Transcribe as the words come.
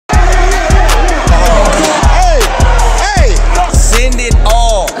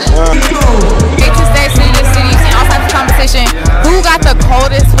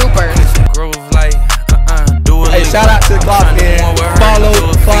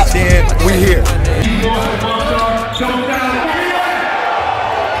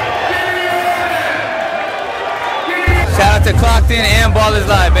to Clocked In and Ball is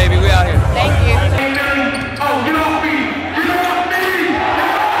Live, baby. We out here. Thank you.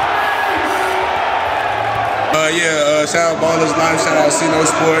 Shout out BALLISLIFE, shout out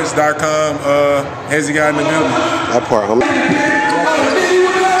CNOsports.com. Hezzy got in the building. That part, homie. My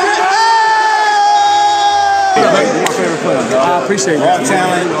favorite player. I appreciate that. Raw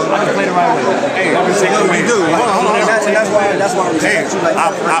talent. I can play the right way. Hey, I appreciate what we do. Hold on. That's why I respect you. Like,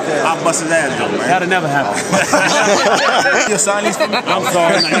 I bust his ass, though, man. That'll never happen. Your son needs to be. I'm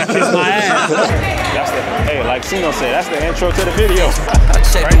sorry, man. You kissed my ass. That's the, hey, like Cino said, that's the intro to the video.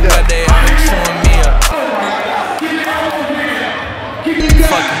 Check right there. They are showing me up.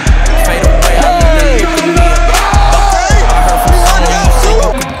 Fucking fade away. I know they look at me. I heard from someone you say you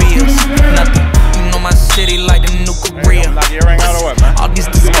could be us. Nothing. You know my city like the new Korea. All these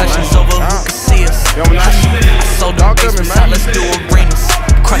discussions over who can see us. I sold the basements out, let's do arenas.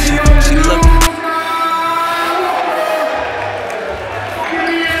 Crushing, she looking.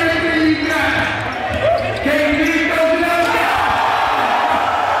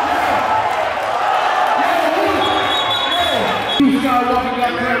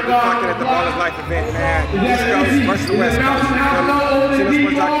 At the BALLISLIFE event, man. East Coast versus the West Coast.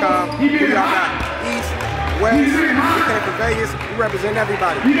 CNOsports.com. We all got East, West. We came from Vegas. We represent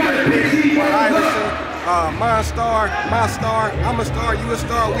everybody. MONSTAR, my star, I'm a star, you a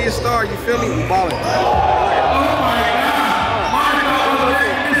star, we a star. You feel me? We ballin'.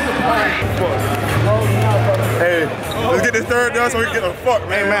 Hey, let's get this third done so we can get the fuck,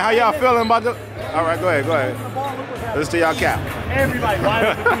 man. Hey, man, how y'all feeling about the... All right, go ahead. Let's see y'all cap. Everybody wide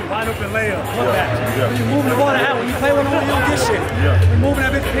open layup. When you moving the ball out, when you play one on one, you don't get shit. We're moving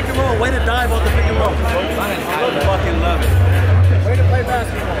that bitch pick and roll. Way to dive off the pick and roll. I fucking love it. Way to play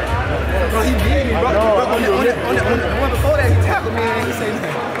basketball. Bro, he beat me, bro. On the one before that, he tackled me and he said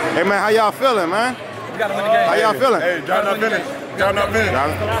that. Hey, man, how y'all feeling, man? We gotta win the game. How y'all feeling? Hey, John not finished. John not finished.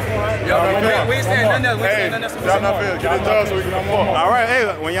 We ain't saying nothing else. Hey, John not finished. Get it done so we can come more. All right, hey,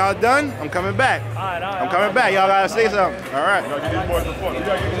 when y'all done, I'm coming back. I'm coming back. Y'all gotta say something. All right. Get these boys support. We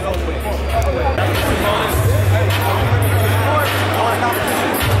gotta get these boys support.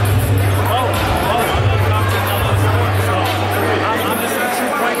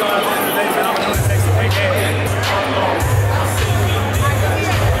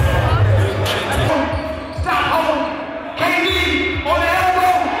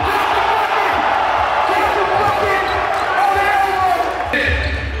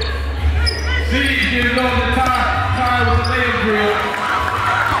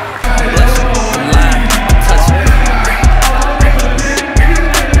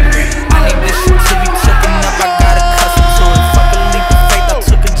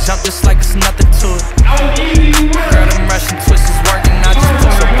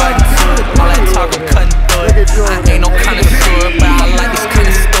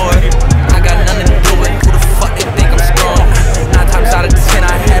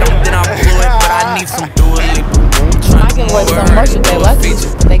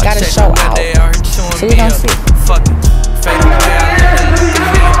 They gotta show out, so we don't see.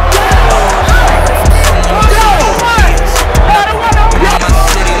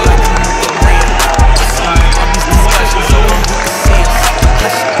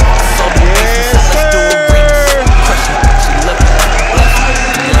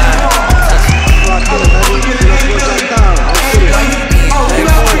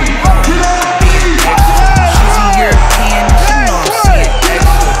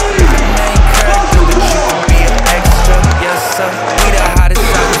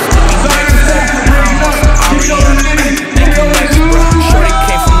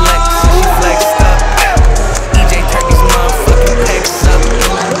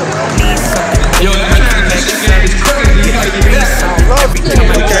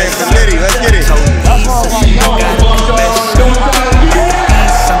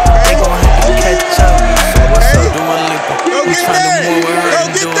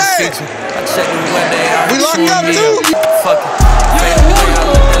 We locked up too. Fuck it.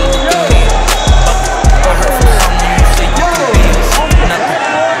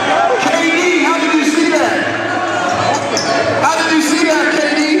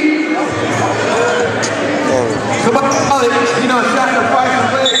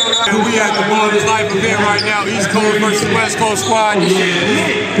 We at the BALLISLIFE event right now. East Coast versus West Coast squad. This shit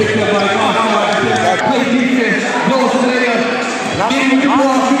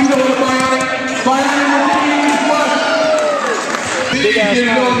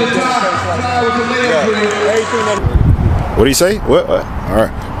What do you say? What?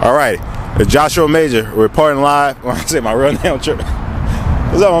 All right. It's Joshua Major reporting live. I say my real name. What's up,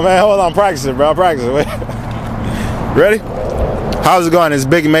 my man? Hold on, I'm practicing, bro. I'm practicing. Ready? How's it going? It's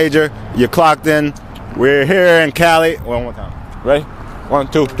Big Major. You're clocked in. We're here in Cali. One more time. Ready? 1,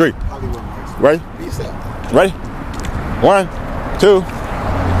 2, 3. Ready? Ready? 1, 2.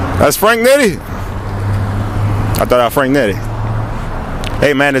 That's Frank Nitty. I thought I was Frank Nitty.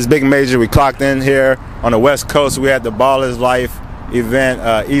 Hey man, it's Big Major. We clocked in here on the West Coast. We had the BALLISLIFE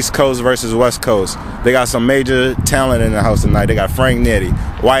event, East Coast versus West Coast. They got some major talent in the house tonight. They got Frank Nitty,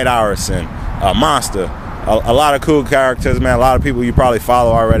 White Iverson, MONSTAR. A lot of cool characters, man. A lot of people you probably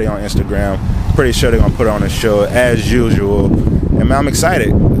follow already on Instagram. Pretty sure they're gonna put on a show as usual. And man, I'm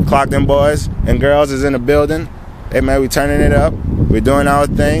excited. Clocked in boys and girls is in the building. Hey man, we turning it up. We're doing our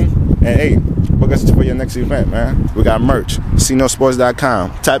thing. And hey, book us for your next event, man. We got merch.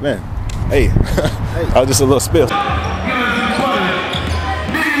 CNOsports.com. Type in. Hey, that was just a little spill. Hey,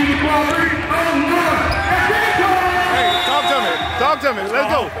 talk to me. Let's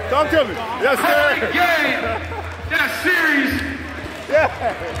go. Talk to me. Yes, sir. Game. That series. Yeah.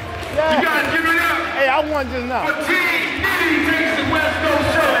 You gotta give it up. Hey, I won just now. But Team Nitty takes the West Coast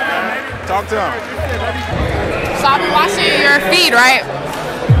Showdown. Talk to him. So I've been watching your feed, right?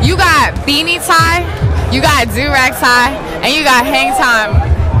 You got beanie tie, you got do-rag tie, and you got hang time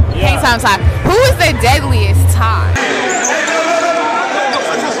tie. Who is the deadliest tie?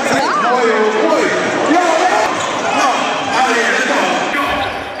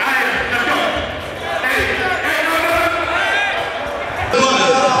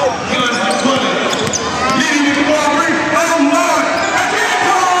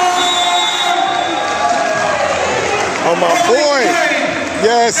 Oh my boy.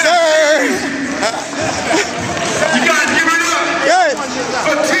 Yes, sir. You gotta give it up. Yes.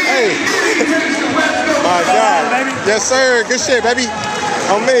 For Team Hey. Nitty takes the West Coast My God. Yes, sir. Good shit, baby.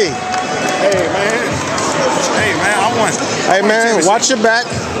 On me. Hey, man. Hey, man, I won. Hey, man, watch your back.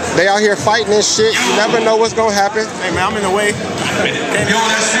 They out here fighting this shit. You never know what's gonna happen. Hey, man, I'm in the way. Yo,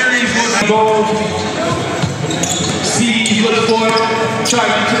 that series was a goal. See, look for it. Try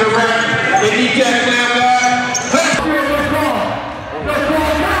to get to the right. They need that man guy.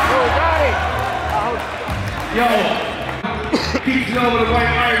 Yo, keeps over the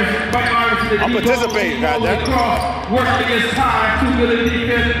White Iverson. I'm participating, goddamn. Working against time. Too good a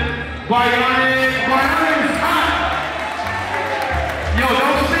defense. White Iverson hot. Yo,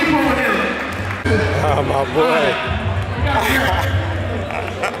 don't sleep on him. Oh, my boy.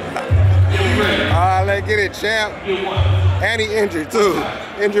 Let's get it, champ. And he injured, too.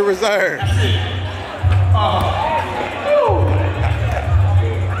 Injured reserve. I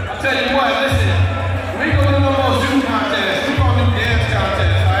tell you what, listen. We ain't gonna do no more zoom contests. We gonna do dance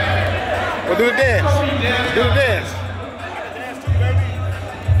contests, right? We'll do the dance. Do the dance.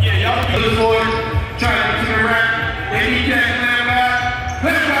 Yeah, y'all can look for it. Try to get to the rack. They need that man back.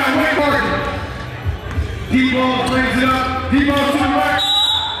 Let's try to wait for it. D-ball brings it up. D-ball to the rack.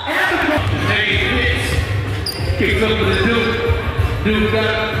 And the ball. Hey, hits. Kicks up with the Duke. Duke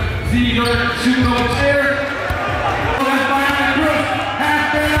got Z-Hurt shooting on the chair. Oh, that's behind the crook.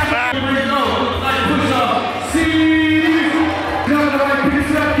 Half there. Bring it low. Like push up. See. Jump the right, pick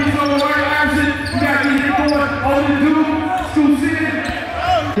it up. Keeps on the right action. You got to get forward. On the Duke. Scoops in.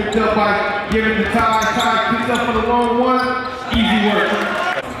 Picked up by giving the tie. Tie picked up for the long one. Easy work.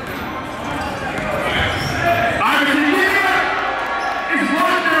 Iverson, yeah! It's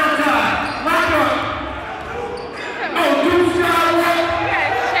one down tie. Lock up. Oh, Duke's got one.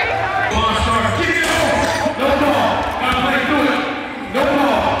 MONSTAR, get it on. No ball. Gotta play through it. No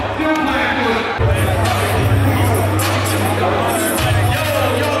ball. Still playing through it.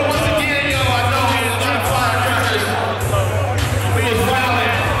 Yo, once again, I know we was trying to fire crackers. We was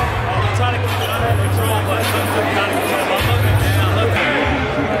violent. I'm trying to keep it under control, but I'm trying to keep it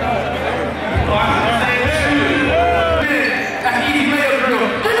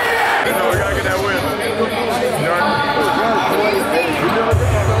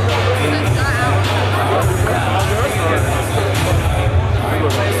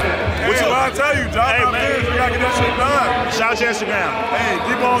Shout out your Instagram. Hey,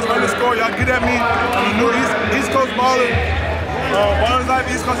 D-Bones _ y'all get at me. I'm the new East Coast baller.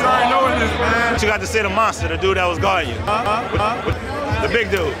 BALLISLIFE East Coast, you already know what it is, man. What you got to say to MONSTAR, the dude that was guarding you? With the big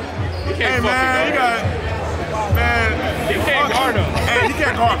dude. Hey, man, you got... Man, you can't guard him. Hey, he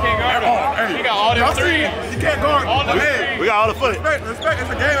can't guard him. Hey, he got all them threes. He can't guard him. Hey, we got all the footage. Respect.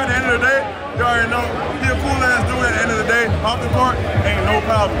 It's a game at the end of the day. You already know. He a cool ass dude at the end of the day. Off the court, ain't no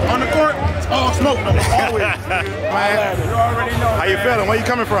problem. On the court, it's all smoke, though. Always. Man, you already know. How you feeling? Where you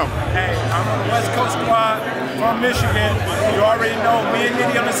coming from? Hey, I'm on the West Coast squad. from Michigan. You already know me and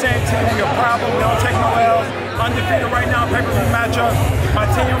Nitty on the same team. We a problem. We don't take no L's. Undefeated right now, pay-per-view matchup. My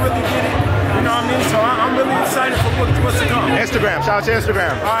team really get it. You know what I mean? So I'm really excited for what's to come. Instagram, shout out to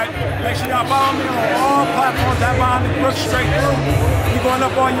Instagram. All right, make sure y'all follow me on all platforms. That behind the Brooks straight through. We going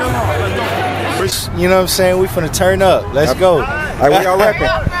up all year long. Let's go. You know what I'm saying? We finna turn up. Let's go. Hey, where y'all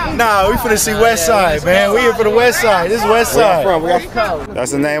repping? Nah, we finna see West Side, man. We here for the West Side. This is West Side.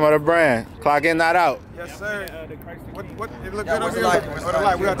 That's the name of the brand. Clock in, not out. Yes, sir. What it look good over here? What the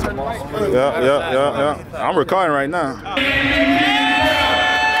light? We gotta turn the lights. Yeah. I'm recording right now.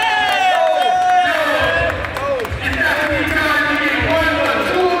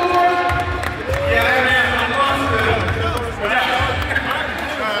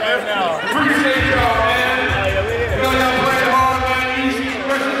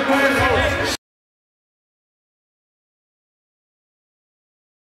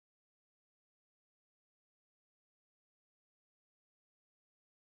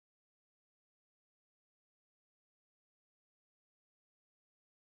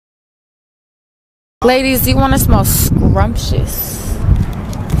 Ladies, do you want to smell scrumptious?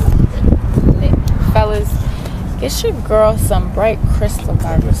 Fellas, get your girl some Bright Crystal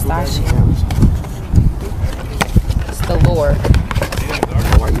by Versace. It's the lure.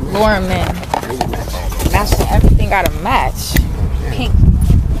 Lure men. Matching everything gotta match. Pink.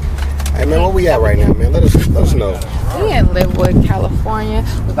 Hey man, where we at right now, man? Let us know. We in Linwood, California.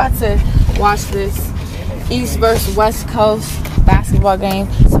 We're about to watch this East versus West Coast basketball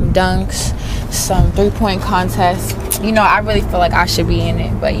game. Some dunks, some three-point contest. You know, I really feel like I should be in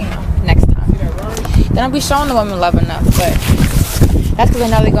it, but you know, next time. Then I'll be showing the women love enough, but that's because I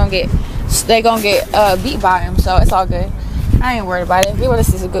know they're gonna get beat by him, so it's all good. I ain't worried about it. Maybe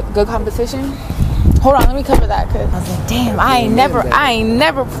this is a good competition. Hold on, let me cover that, cause I was like, damn, I ain't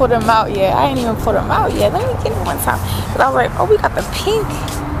never put him out yet. I ain't even put him out yet. Let me get him one time. Cause I was like, oh, we got the pink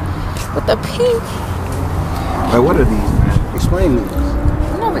with the pink. Hey, what are these, man? Explain these.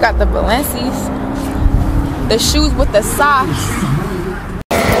 You know, we got the Balenci's, the shoes with the socks.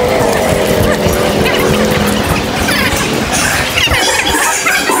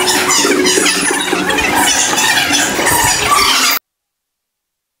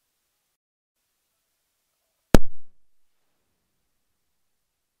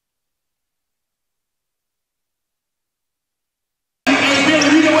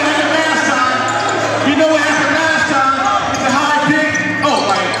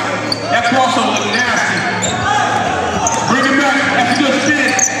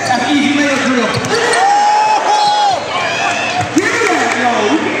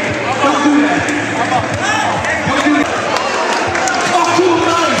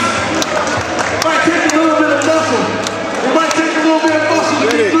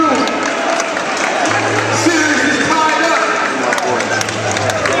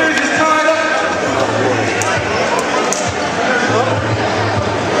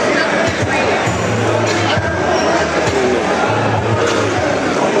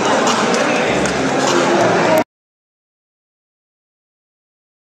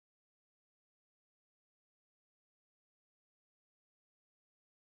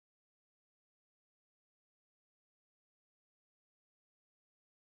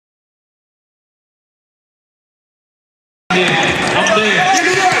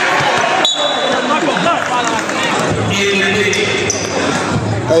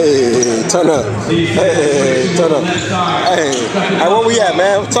 Hey, turn up. Hey, turn up. Hey, where we at,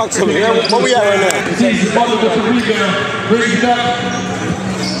 man? Talk to me. Where we at right now?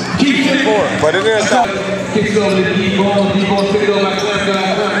 But it is not. Kicks over the D-ball. D-ball pick over like left,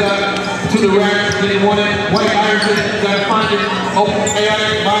 to the rack. They want it. White Iverson. Gotta find it. Oh,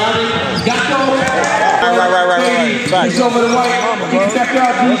 Miami. Got those. Right. Kicks over the white. Kicks back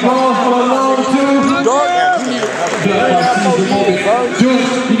out. D-ball for a long two. Dude,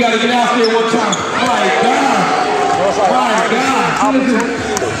 you gotta get out there one time. My God.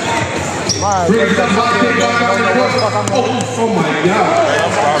 Oh my God.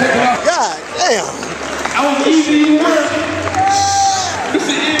 God damn. I was easy work. It's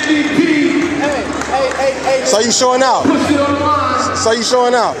the MVP. So you showing out? Push it on the line. So you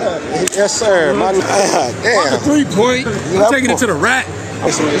showing out? Yes, sir. My damn. 3-point. I'm taking it to the rack.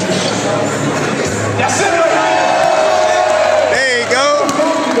 That's it. There you go.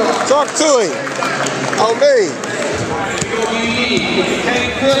 Talk to him. On me.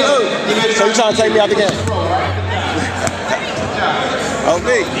 So you trying to take me out the game? On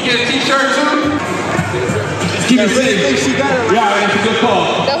me. You get a t-shirt too? Keep it safe. Yeah, that's a good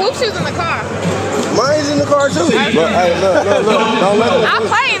call. The hoop shoes in the car. Mine's in the car too. But hey, look. Don't let them. I'm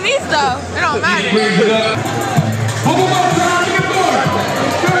playing these though. It don't matter.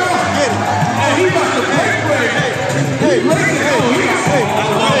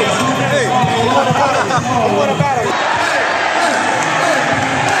 What about him?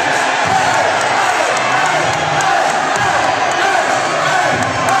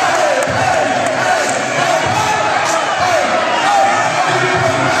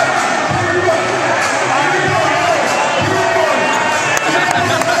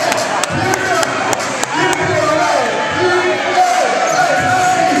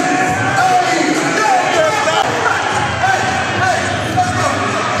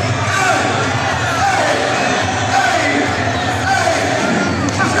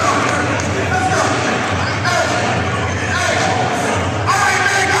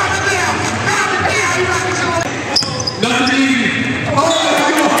 Nothing